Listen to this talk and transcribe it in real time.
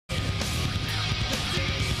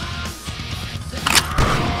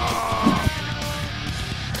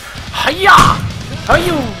Yeah! How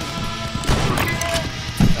you?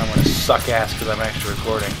 I'm gonna suck ass because I'm actually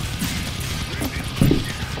recording.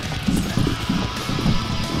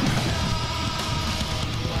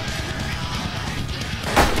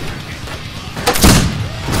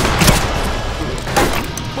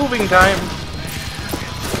 Moving time.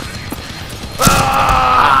 Ah!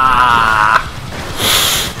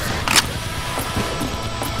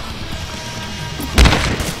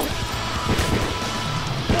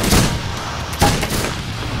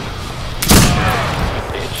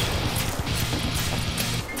 Bitch.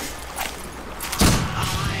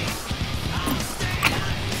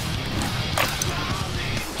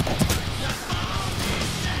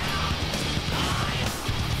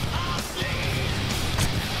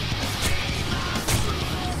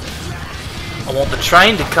 I want the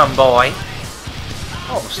train to come by.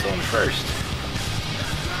 Oh, I'm still in first.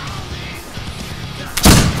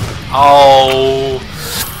 Oh,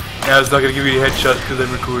 now it's not gonna give me a headshot because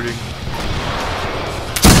I'm recording.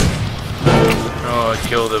 Oh, I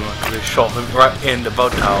killed him because I shot him right in the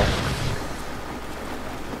butthole.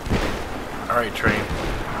 Alright, train.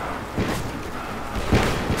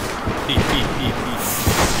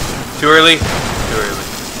 Too early? Too early.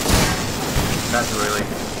 Not too early.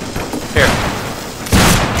 Here.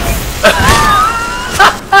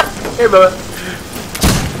 Here, Bubba.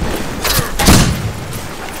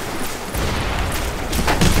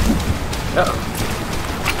 Uh-oh.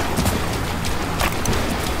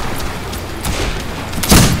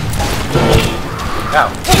 Ow.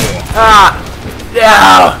 Ah! No!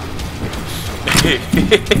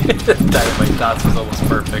 Dynamite toss was almost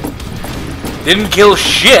perfect. Didn't kill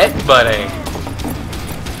shit, but hey.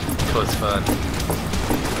 It was fun.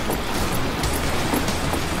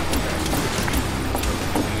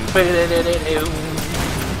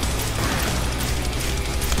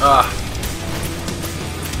 Ah.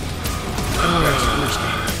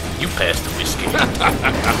 You passed the whiskey.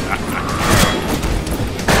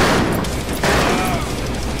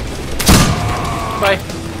 Bye.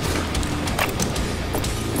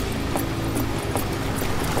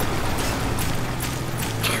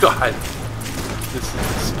 God. This is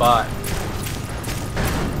the spot.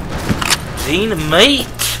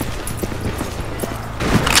 Dynamite!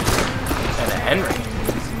 And a Henry.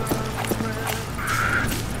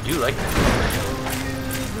 I do like that.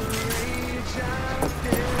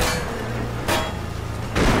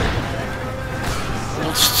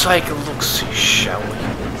 Let's take a look-see, shall we?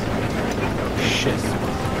 Oh shit. It's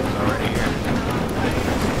already here.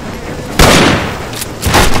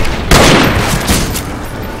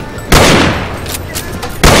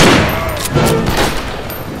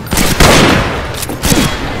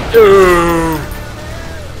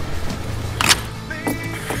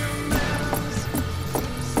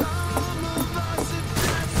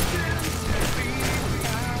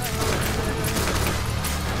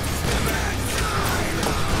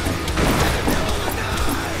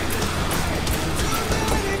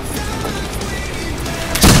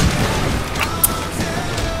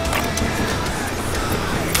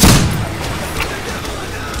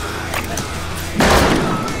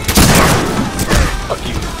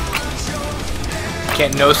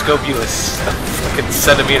 Can't no-scope you a fucking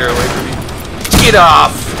centimeter away from me. Get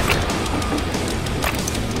off!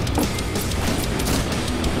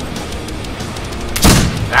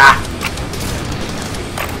 Ah!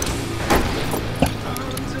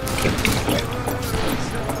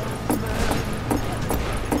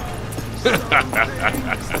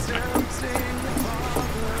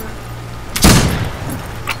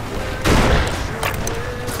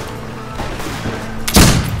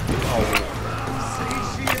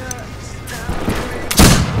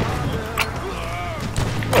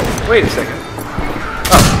 Wait a second.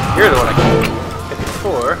 Oh, you're the one I hit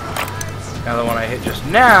before. Now the one I hit just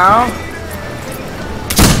now.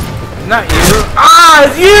 Not you. Ah,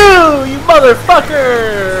 it's you! You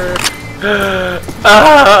motherfucker!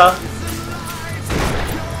 Ah!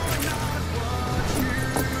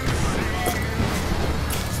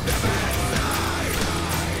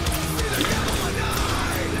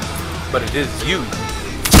 But it is you.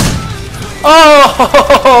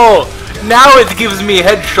 Oh! Now it gives me a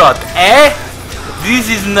headshot, eh? This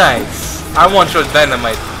is nice. I want your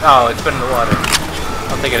dynamite. Oh, it's been in the water.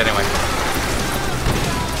 I'll take it anyway.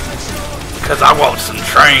 Because I want some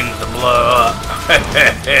trains to blow up.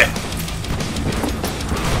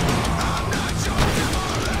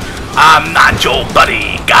 I'm not your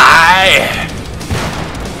buddy, guy.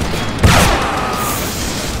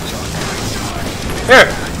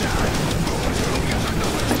 Here.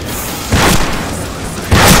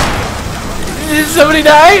 Did somebody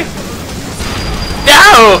die?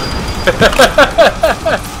 No!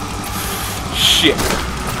 Shit.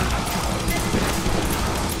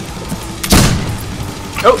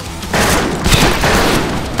 Oh.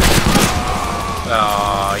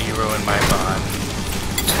 Oh, you ruined my bond.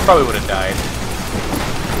 Probably would have died.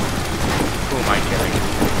 Who am I kidding?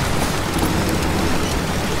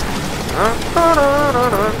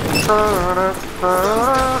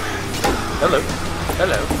 Hello.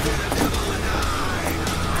 Hello.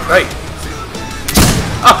 Right.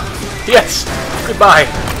 Oh, yes. Goodbye.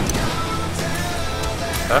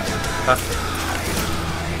 Huh? Huh?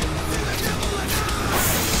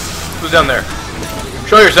 Who's down there?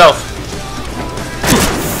 Show yourself.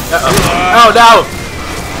 Uh-oh. Oh, no!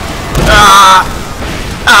 Ah!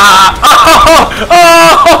 Ah! Oh!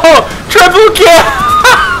 Oh! Triple kill!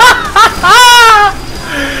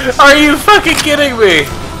 Are you fucking kidding me?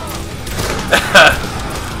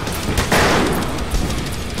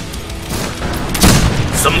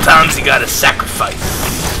 Sometimes you gotta sacrifice.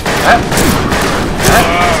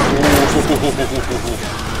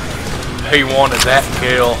 He wanted that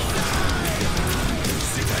kill.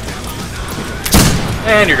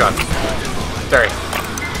 And you're gone. Sorry.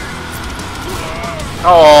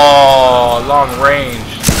 Oh, long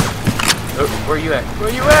range. Oh, where you at? Where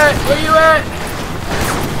you at? Where you at?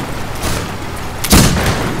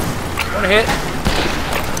 One hit.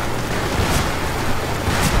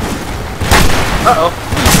 Uh-oh.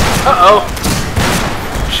 Uh-oh.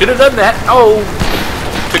 Should have done that. Oh.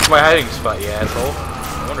 Took my hiding spot, you asshole.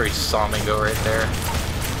 I wonder he saw me go right there.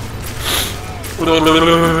 We're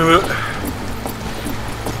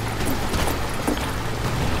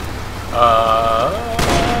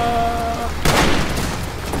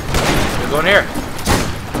going here.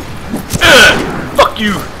 Fuck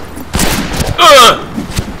you.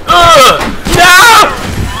 No!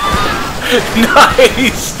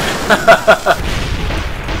 Nice.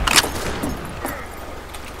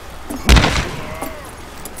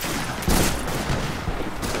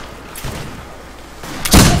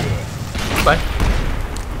 Bye.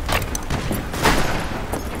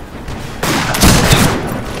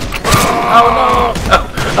 Oh no!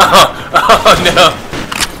 Oh no!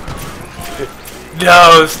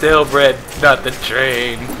 No, stale bread, not the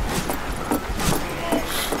train.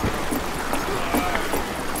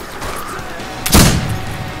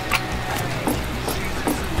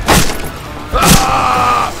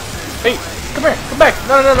 Ah! Hey, come here, come back!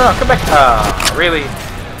 No, no, no, come back! Ah, really?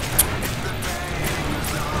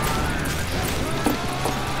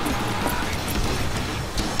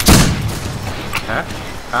 Huh?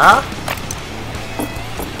 Huh?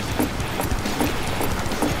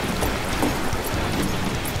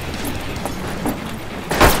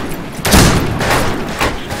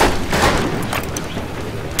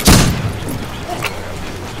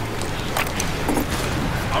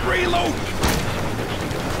 I'm reload.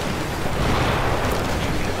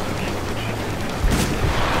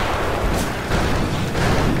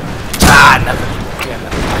 Ah, nothing. Yeah,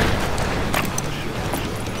 nothing.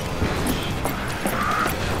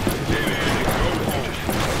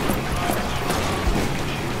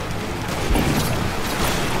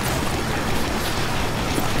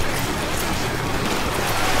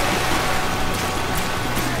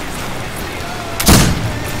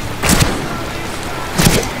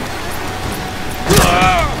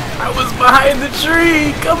 I was behind the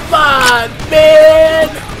tree! Come on, man!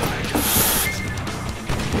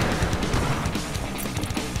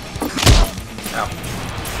 Ow.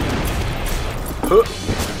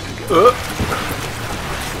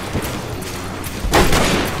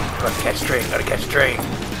 Gotta catch train, gotta catch train.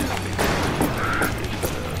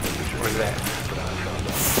 Where's that?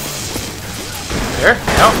 There?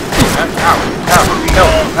 No? Ow, ow, no,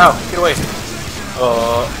 no, get away.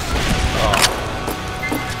 Oh.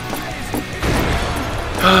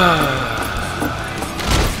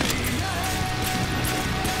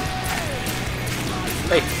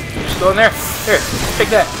 Hey, you're still in there? Here, take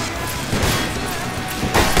that.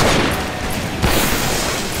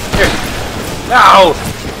 Here. Ow!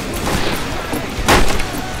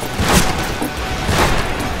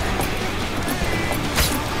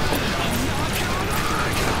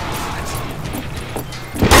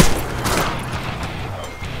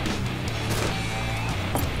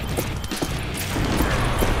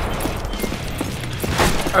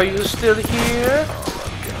 Are you still here?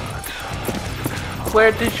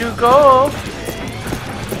 Where did you go?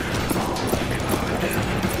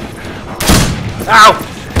 Ow!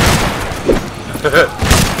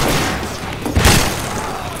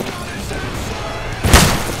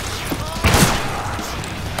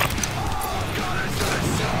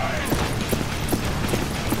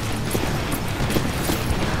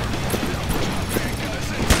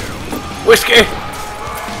 Whiskey!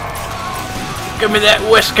 Give me that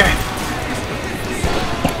whiskey!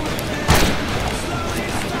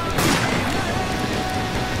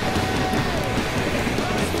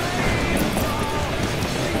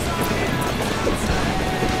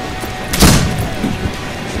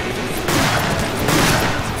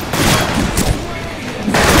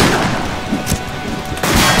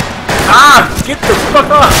 Ah! Get the fuck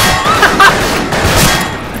off!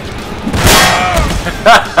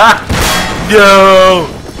 No!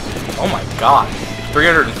 Oh my god.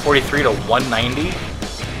 343 to 190?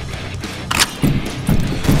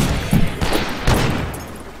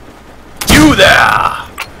 You there!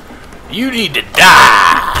 You need to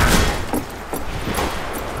die!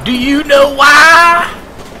 Do you know why?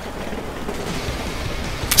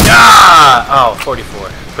 Ah! Oh, 44.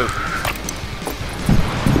 Poop.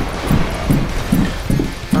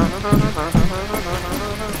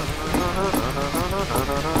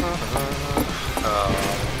 Oh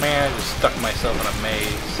man, I just stuck myself in a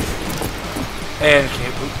maze. And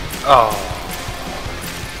can't. Oh,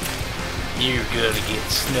 you're gonna get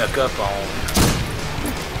snuck up on.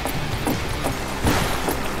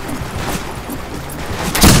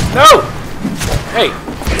 No! Hey!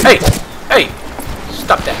 Hey! Hey!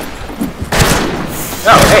 Stop that!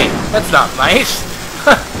 Oh, hey! That's not nice!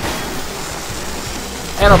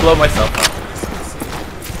 And I'll blow myself up.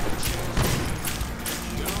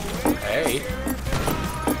 Hey.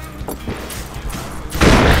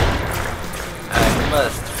 I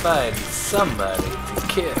must find somebody to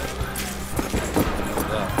kill.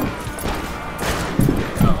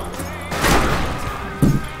 Oh.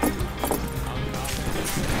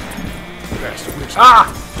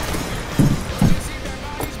 Ah!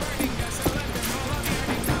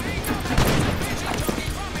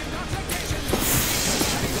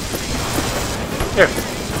 Here.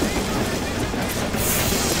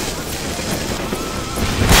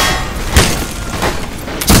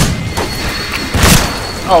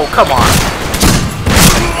 Oh, come on.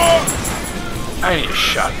 I need a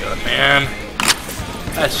shotgun, man.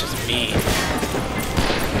 That's just mean.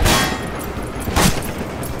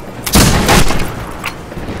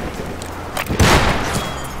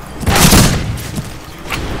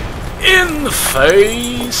 In the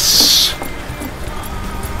face.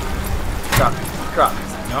 Drop it. Drop it.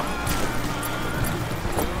 No?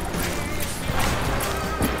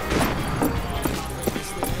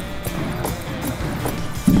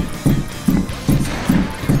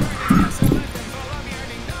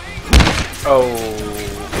 Oh,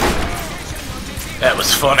 that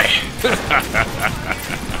was funny.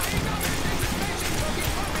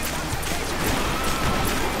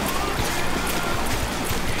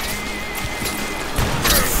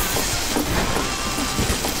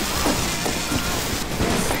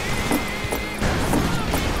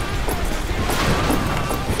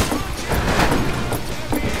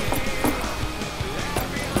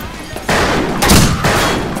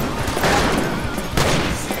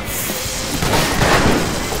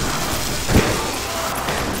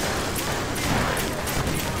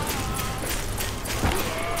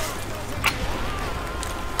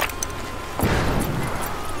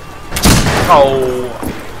 Oh.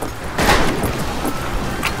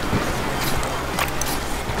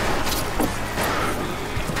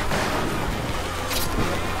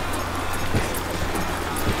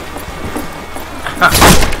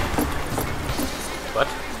 What?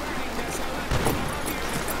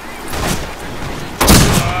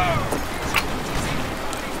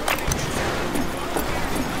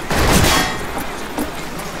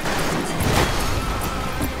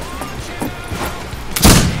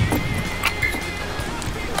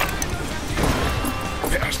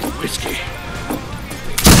 Whiskey.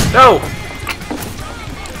 No!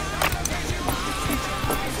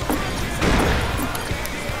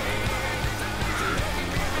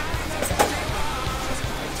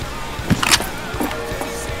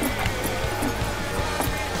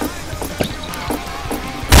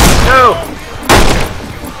 No!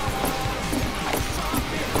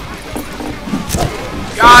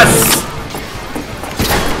 Yes!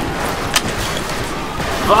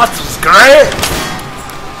 That was great!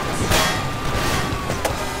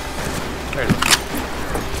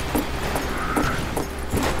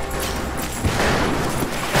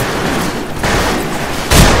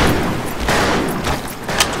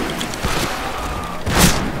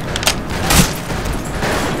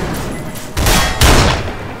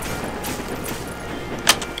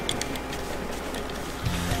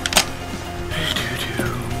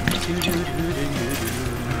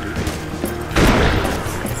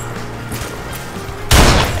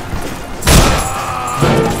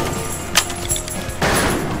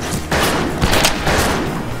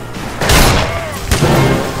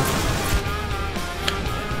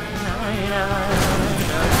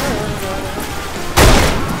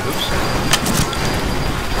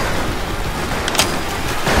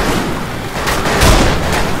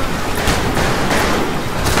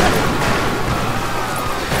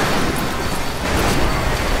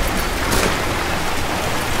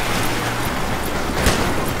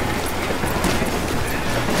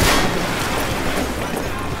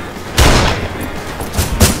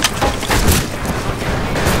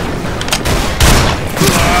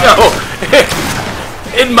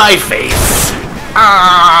 In my face!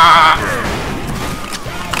 Ah!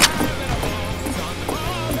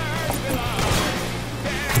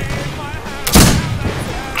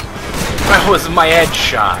 That was my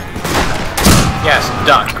headshot. Yes,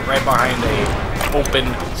 duck. Right behind a open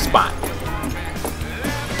spot.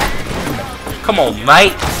 Come on,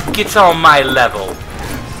 mate. Get on my level.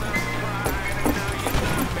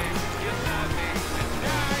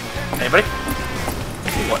 Anybody?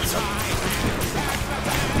 Who wants some?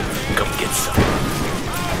 Come get some.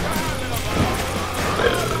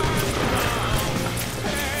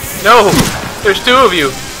 No! There's two of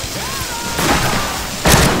you!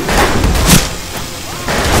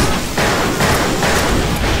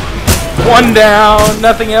 One down,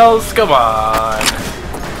 nothing else, come on.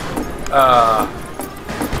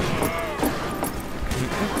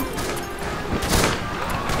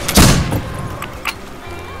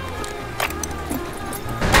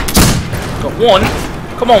 Got one.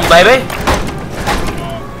 Come on, baby.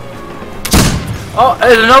 Oh,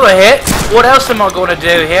 there's another hit. What else am I going to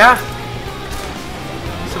do here?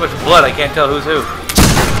 So much blood, I can't tell who's who.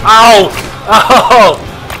 Ow! Oh!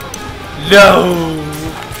 No!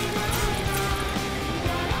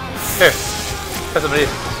 Here, press some of these.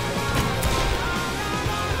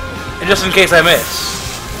 And just in case I miss,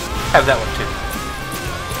 have that one too.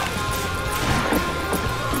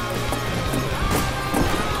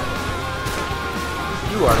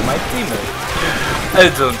 You are my teammate. I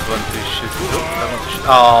don't want to shoot you. I want to shoot.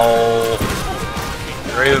 Oh,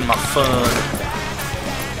 ruined my fun.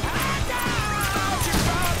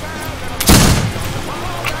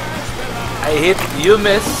 I hit, you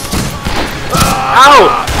miss.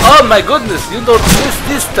 Ow! Oh my goodness, you don't miss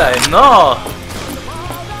this time, no!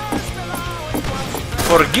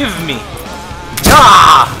 Forgive me!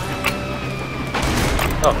 Ah!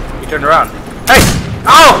 Oh, he turned around. Hey!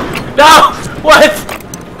 Ow! No! What?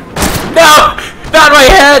 No! Not my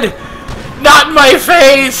head! Not my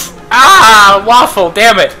face! Ah! Waffle,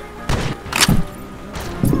 damn it!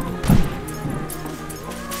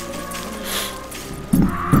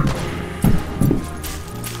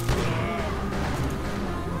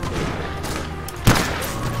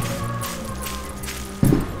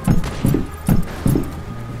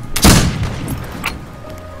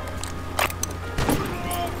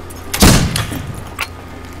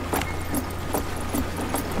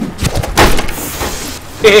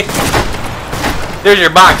 There's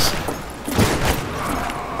your box.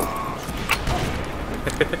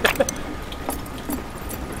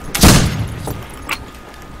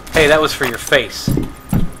 Hey, that was for your face.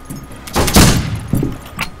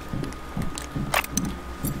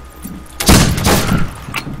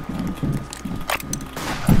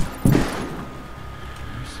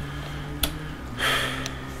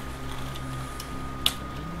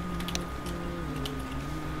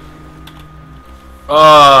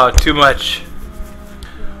 Oh, too much.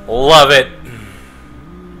 Love it.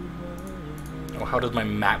 Oh, how does my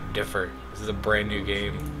map differ? This is a brand new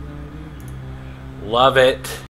game. Love it.